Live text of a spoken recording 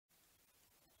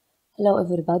Hello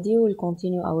everybody, we'll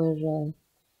continue our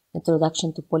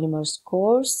introduction to polymers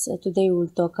course. Today we'll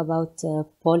talk about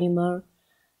polymer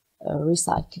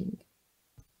recycling.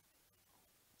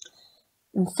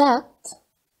 In fact,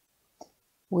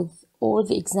 with all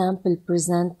the examples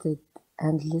presented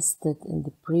and listed in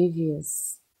the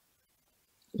previous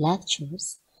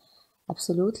lectures,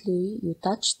 absolutely you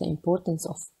touch the importance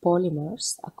of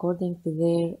polymers according to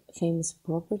their famous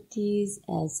properties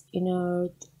as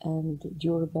inert and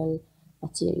durable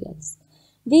materials.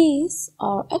 These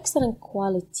are excellent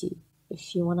quality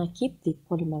if you want to keep the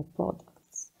polymer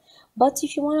products, but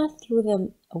if you want to throw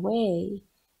them away,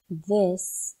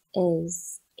 this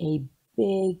is a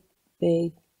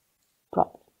big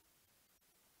problem.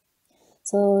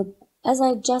 So as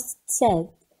I just said,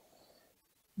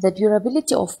 the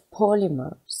durability of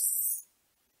polymers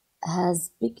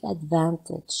has big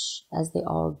advantage as they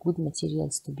are good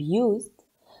materials to be used,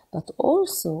 but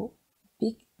also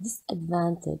big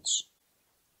disadvantage.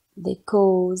 They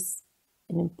cause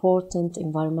an important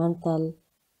environmental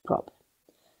problem.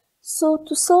 So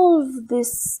to solve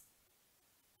this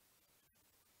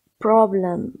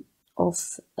problem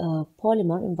of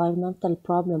environmental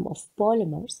problem of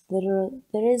polymers,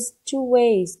 there is two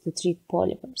ways to treat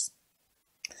polymers: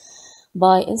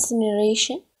 by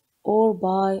incineration or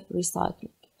by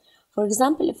recycling. For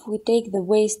example, if we take the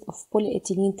waste of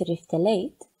polyethylene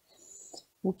terephthalate,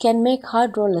 we can make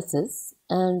hydrolysis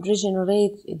and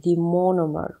regenerate the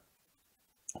monomer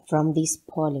from this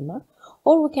polymer,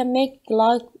 or we can make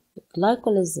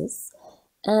glycolysis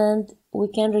and we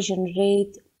can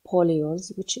regenerate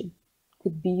polyols, which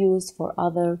could be used for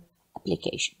other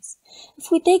applications.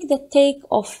 If we take the take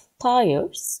of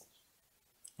tires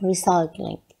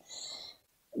recycling,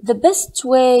 the best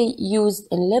way used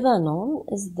in Lebanon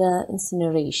is the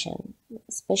incineration,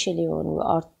 especially when we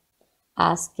are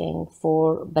asking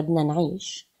for بدنا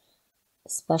نعيش,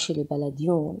 especially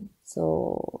بلديون. So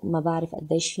ما بعرف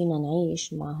قديش فينا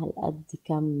نعيش مع هالقد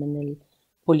كم من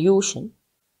pollution.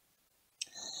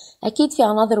 أكيد في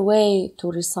another way to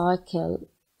recycle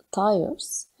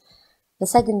tires. The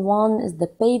second one is the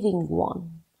paving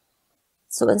one.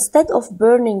 So instead of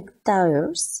burning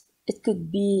tires, it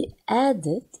could be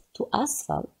added to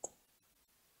asphalt,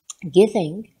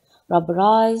 giving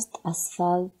rubberized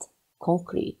asphalt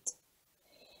concrete.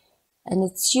 And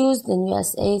it's used in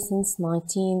USA since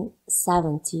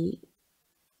 1970.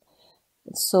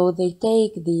 So they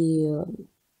take the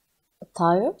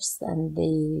tires and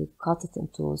they cut it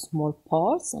into small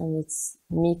parts and it's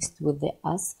mixed with the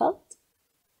asphalt.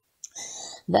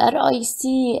 The RIC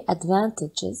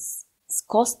advantages is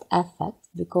cost effect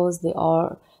because they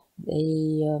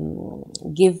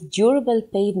give durable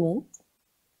pavement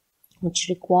which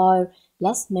require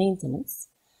less maintenance,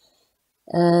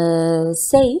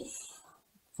 safe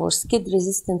for skid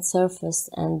resistant surface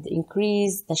and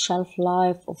increase the shelf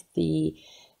life of the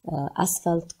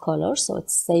asphalt color, so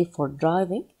it's safe for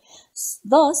driving.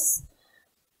 Thus,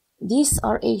 these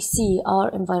RAC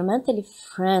are environmentally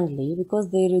friendly because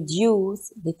they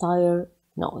reduce the tire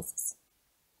noises.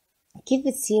 كيف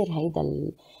بتصير هيدا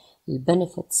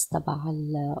البنفيتس تبع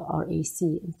ال RAC؟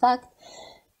 In fact,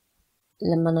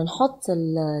 لما نحط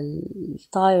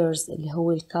التايرز اللي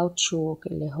هو الكاوتشوك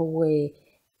اللي هو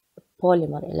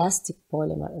polymer, elastic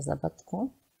polymer إذا بدكم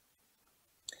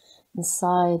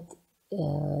inside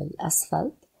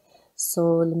الأسفلت. So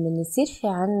لما يصير في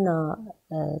عنا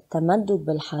تمدد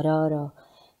بالحرارة،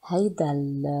 هيدا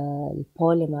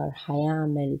البوليمر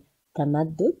حيعمل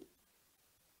تمدد،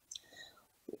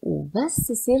 وبس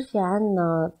يصير في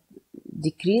عنا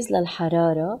decrease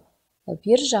للحرارة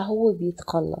بيرجع هو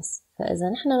بيتقلص. فإذا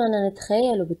نحن بدنا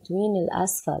نتخيله بتوين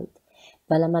الأسفلت،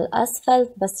 فلما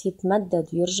الأسفلت بس يتمدد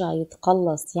ويرجع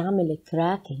يتقلص يعمل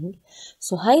كراكينج،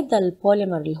 سو هيدا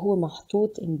البوليمر اللي هو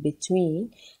محطوط in between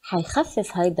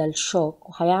حيخفف هيدا الشوك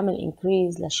وحيعمل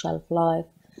increase للشلف لايف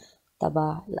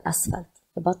تبع الأسفلت،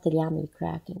 يبطل يعمل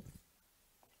كراكينج.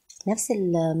 نفس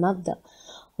المبدأ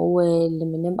هو اللي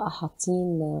بنبقى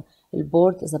حاطين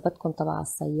البورد إذا بدكم تبع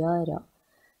السيارة،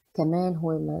 كمان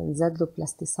هو منزدله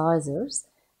بلاستيسايزرز.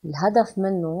 الهدف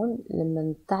منهم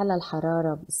لما تعلى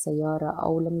الحرارة بالسيارة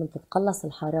أو لما تتقلص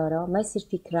الحرارة ما يصير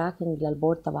في كراكينج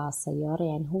للبورد تبع السيارة،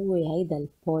 يعني هو هيدا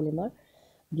البوليمر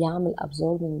بيعمل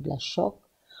absorbing للشوك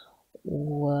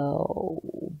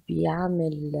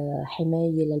وبيعمل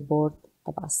حماية للبورد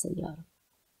تبع السيارة.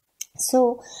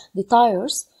 So the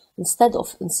tires, instead of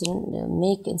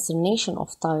make incineration of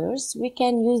tires, we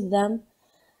can use them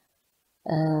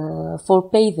for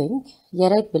paving. يا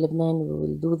ريت بلبنان we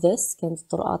will do this. كانت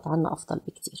الطرقات عنا أفضل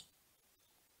بكتير.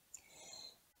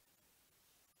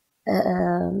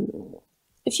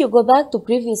 If you go back to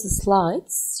previous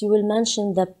slides, you will mention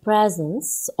the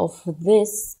presence of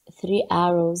this 3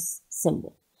 arrows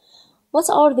symbol. What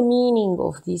are the meaning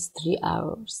of these 3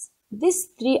 arrows? These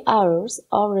 3 arrows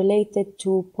are related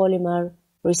to polymer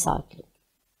recycling.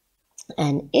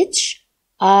 And each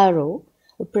arrow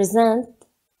represents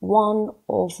one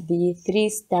of the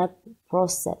 3-step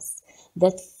process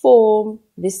that form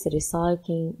this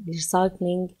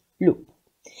recycling loop.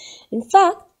 In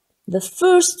fact, the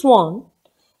first one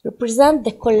represent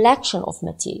the collection of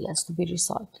materials to be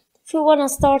recycled. If we want to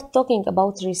start talking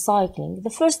about recycling,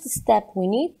 the first step we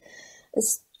need is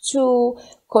to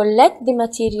collect the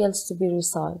materials to be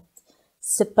recycled,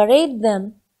 separate them,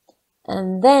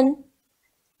 and then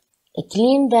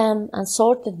clean them and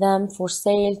sort them for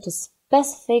sale to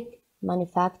specific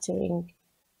manufacturing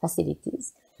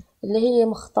facilities اللي هي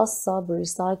مختصة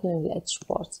بالريسايكلينج الاتش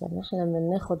بارت. يعني احنا لما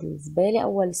بناخد الزبالة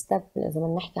أول ستيب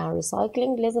لازم نحكي عن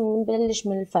ريسايكلينج لازم نبلش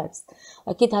من الفرز.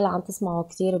 أكيد هلا عم تسمعوا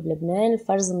كتير بلبنان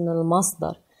الفرز من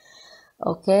المصدر.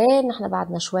 اوكي نحن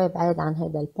بعدنا شوي بعيد عن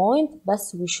هذا البوينت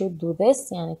بس we should do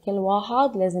this. يعني كل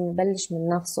واحد لازم يبلش من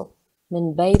نفسه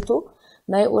من بيته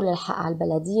ما يقول الحق على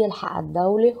البلدية الحق على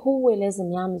الدولة. هو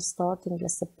لازم يعمل ستارتنج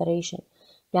للسيبريشن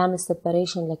بيعمل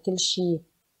سيبريشن لكل شيء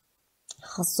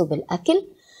خاصه بالأكل.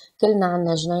 كلنا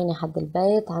عنا جنينة حد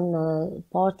البيت عنا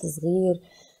بارت صغير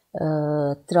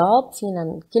تراب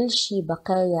فينا كل شيء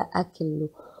بقايا أكل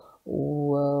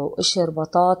وقشر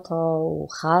بطاطا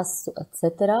وخس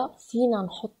اتسترا فينا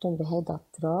نحطهم بهذا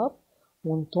التراب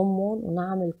ونطمهم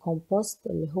ونعمل كومبوست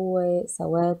اللي هو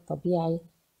سواد طبيعي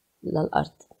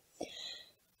للأرض.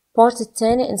 بارت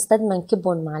الثاني انستد ما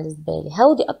نكبهم مع الزبالة.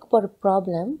 هودي أكبر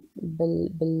بروبلم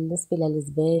بالنسبة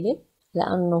للزبالة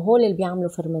لأنه هول اللي بيعملوا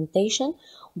فرمنتيشن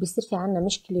وبيصير في عنا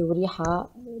مشكلة وريحة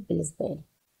بالزبالة.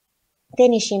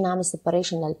 تاني شي نعمل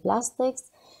سيباريشن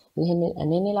للبلاستيكس اللي هن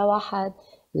الأناني لواحد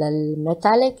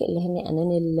للميتاليك اللي هن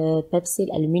أناني البيبسي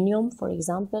الألمنيوم فور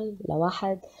إكزامبل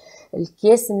لواحد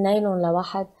الكيس النايلون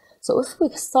لواحد. So if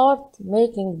we start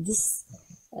making this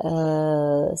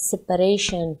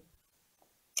separation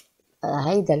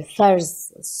هيدا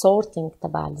الفرز sorting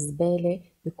تبع الزبالة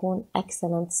بيكون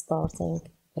excellent starting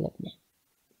بلبنان.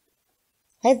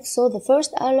 So the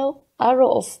first arrow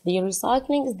of the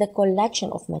recycling is the collection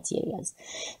of materials.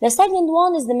 The second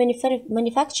one is the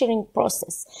manufacturing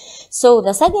process. So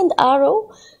the second arrow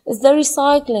is the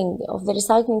recycling of the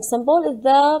recycling symbol is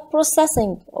the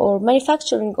processing or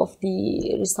manufacturing of the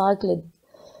recycled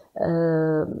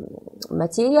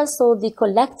materials. So the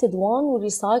collected one, we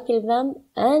recycle them.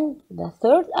 And the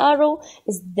third arrow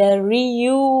is the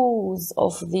reuse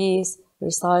of these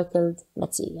recycled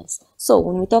materials. So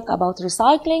when we talk about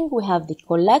recycling, we have the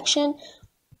collection,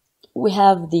 we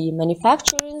have the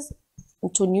manufacturing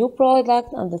into new product,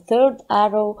 and the third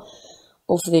arrow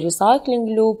of the recycling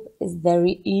loop is the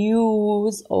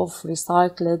reuse of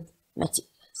recycled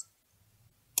materials.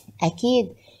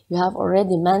 أكيد you have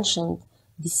already mentioned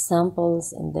these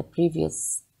samples in the previous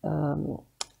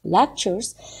lectures,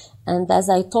 and as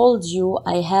I told you,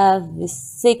 I have the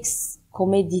 6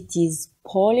 commodities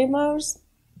polymers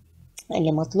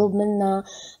اللي مطلوب منا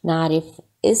نعرف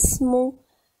اسمه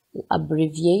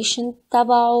abbreviation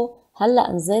تبعه.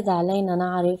 هلأ نزيد علينا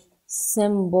نعرف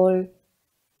symbol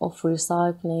of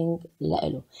recycling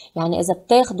لإله. يعني إذا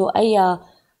بتاخدوا أي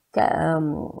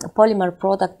polymer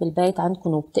product بالبيت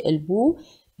عندكم وبتقلبوه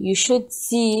you should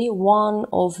see one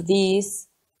of these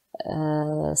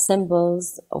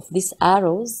symbols of these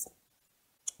arrows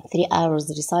 3 arrows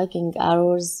recycling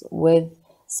arrows with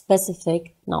specific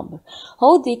number.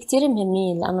 هودي كتير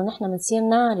مهمين لأنه نحنا بنصير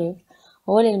نعرف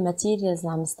هول الماتيريالز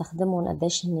اللي عم نستخدمهم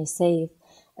قديش هن safe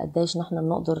قديش نحنا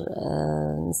بنقدر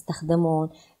نستخدمهم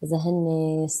إذا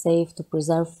هن safe to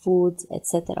preserve food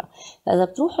etc. فإذا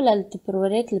بتروحوا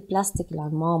للتبرورات البلاستيك اللي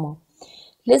عند ماما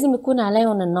لازم يكون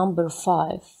عليهم النمبر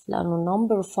 5 لأنه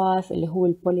النمبر 5 اللي هو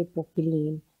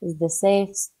البوليبروبيلين is the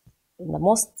safest the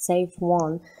most safe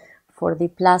one for the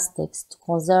plastics to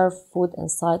conserve food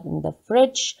inside in the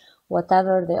fridge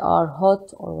whatever they are hot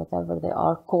or whatever they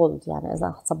are cold. يعني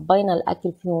إذا صبينا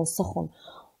الأكل فيهم سخن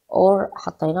or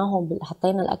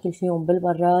حطينا الأكل فيهم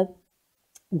بالبراد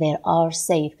they are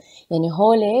safe. يعني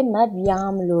هولي ما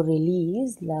بيعملوا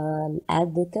release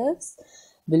للأديتيفز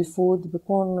بالفود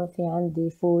بيكون في عندي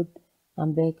فود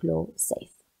عم باكله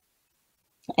safe.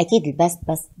 أكيد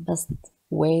best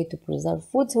way to preserve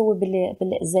food هو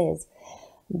بالإزاز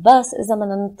بس إذا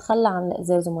بدنا نتخلى عن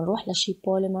الإزاز ومنروح لشي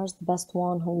polymers the best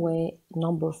one هو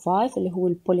number 5 اللي هو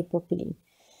البوليبروبيلين.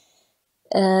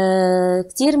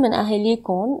 كتير من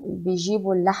أهاليكم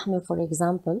بيجيبوا اللحمة for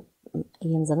example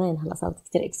أيام زمان هلا صارت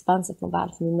كتير expensive ما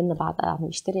بعرف مين منا بعد عم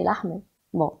يشتري لحمة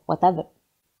whatever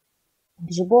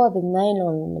بيجيبوها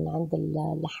بالنايلون من عند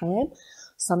اللحام.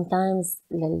 sometimes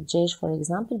للجيش for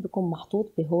example بيكون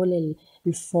محطوط بهول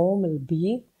الفوم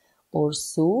البيض or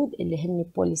سود اللي هن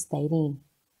بوليستيرين.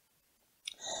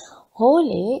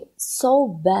 هولي so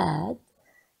bad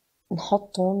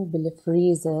نحطهم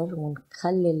بالفريزر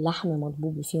ونخلي اللحمة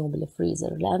مضبوبة فيهم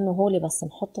بالفريزر، لأنه هولي بس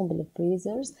نحطهم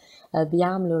بالفريزرز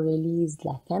بيعملوا ريليز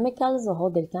لكيميكالز،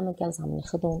 وهود الكيميكالز عم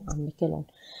ناخدهم عم ناكلهم.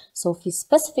 so في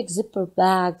specific zipper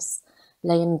bags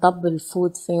لينضب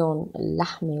الفود فيهم،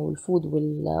 اللحمة والفود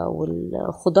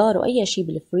والخضار وأي شيء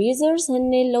بالفريزرز،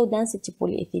 هن low density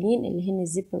polyethylene اللي هن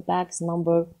zipper bags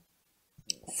number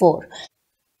 4.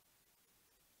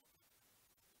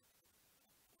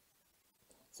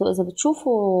 so إذا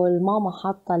بتشوفوا الماما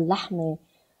حاطة اللحمة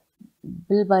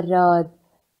بالبراد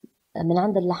من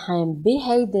عند اللحام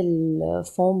بهيدي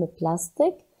الفوم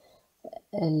بلاستيك،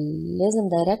 لازم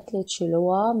دايركتلي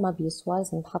تشيلوها، ما بيسوى،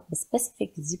 لازم تحط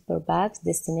بسبيسيفيك زيبر باكس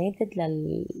ديستنيتد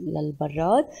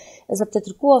للبراد. اذا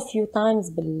بتتركوها فيو تايمز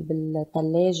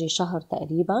بالثلاجة شهر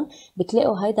تقريبا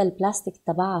بتلاقوا هيدا البلاستيك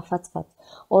تبعها فتفت،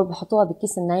 او بحطوها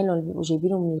بكيس النايلون اللي بيبقوا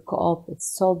جايبينه من الكوب.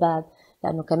 اتس سو باد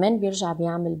لانه كمان بيرجع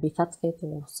بيعمل بفتفت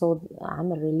وصود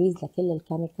عمل ريليز لكل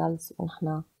الكيميكالز ونحن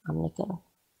عم ناكلها.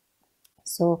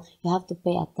 so you have to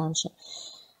pay attention.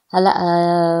 هلا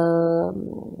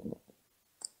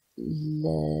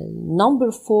نمبر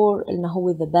 4 قلنا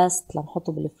هو the best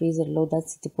لنحطه بالفريزر low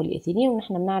density polyethylene،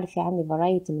 ونحن بنعرف في عندي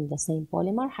variety من the same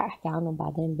polymer حاحكي عنهم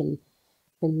بعدين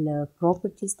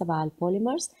properties تبع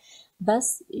polymers.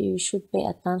 بس you should pay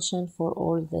attention for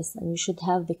all this and you should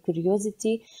have the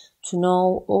curiosity to know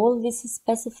all these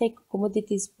specific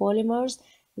commodities polymers,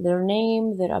 their name,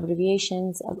 their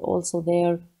abbreviations and also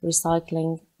their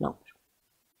recycling number.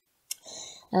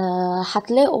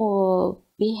 حتلاقوا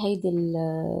بهيدي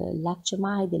اللكتشر،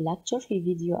 مع هيدي اللكتشر في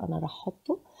فيديو أنا رح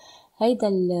حطه. هيدا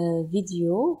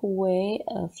الفيديو هو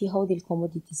في هودي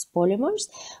الكوموديتيز بوليمرز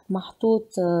محطوط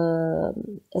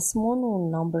اسمهم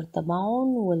والنمبر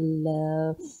تبعهم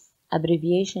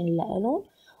والابريفيشن لإلهم،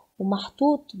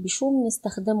 ومحطوط بشو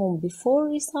بنستخدمهم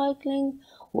before recycling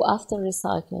و after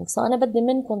recycling. so أنا بدي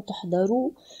منكم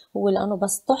تحضروه، هو لأنه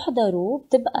بس تحضروا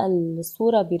بتبقى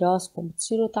الصورة براسكم،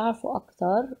 بتصيروا تعرفوا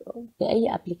أكتر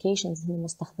بأي applications هم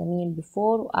مستخدمين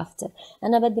before و after.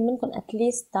 أنا بدي منكم at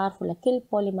least تعرفوا لكل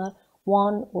polymer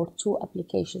 1 or 2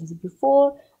 applications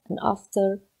before and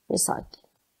after recycling.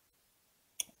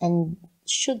 And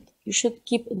you should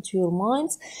keep into your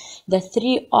minds the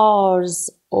 3 R's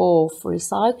of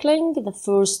recycling. The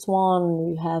first one,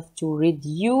 we have to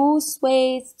reduce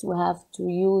waste, we have to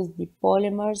use the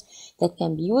polymers that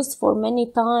can be used for many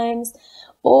times,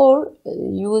 or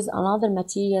use another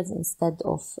materials instead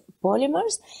of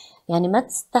polymers. يعني ما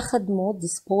تستخدموا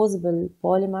disposable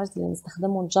polymers اللي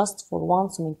نستخدمهم just for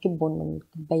once ومنكبهم من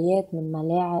كبايات من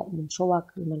ملاعق من شوك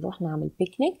لما نروح نعمل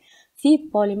picnic. في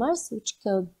polymers which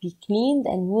can be cleaned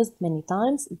and used many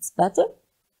times, it's better.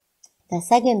 The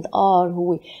second R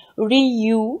هو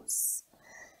reuse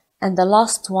and the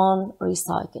last one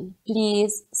recycle.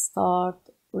 Please start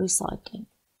recycling.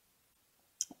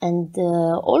 And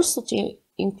also to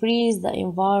increase the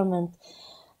environment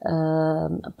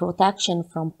protection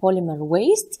from polymer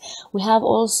waste, we have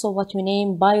also what we name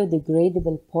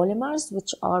biodegradable polymers,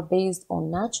 which are based on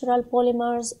natural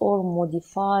polymers or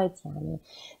modified يعني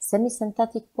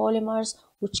semi-synthetic polymers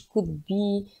which could be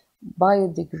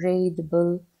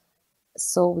biodegradable,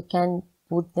 so we can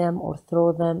put them or throw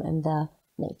them in the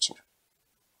nature.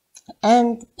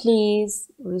 And please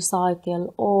recycle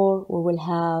or we will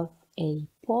have a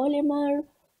polymer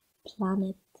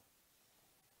planet.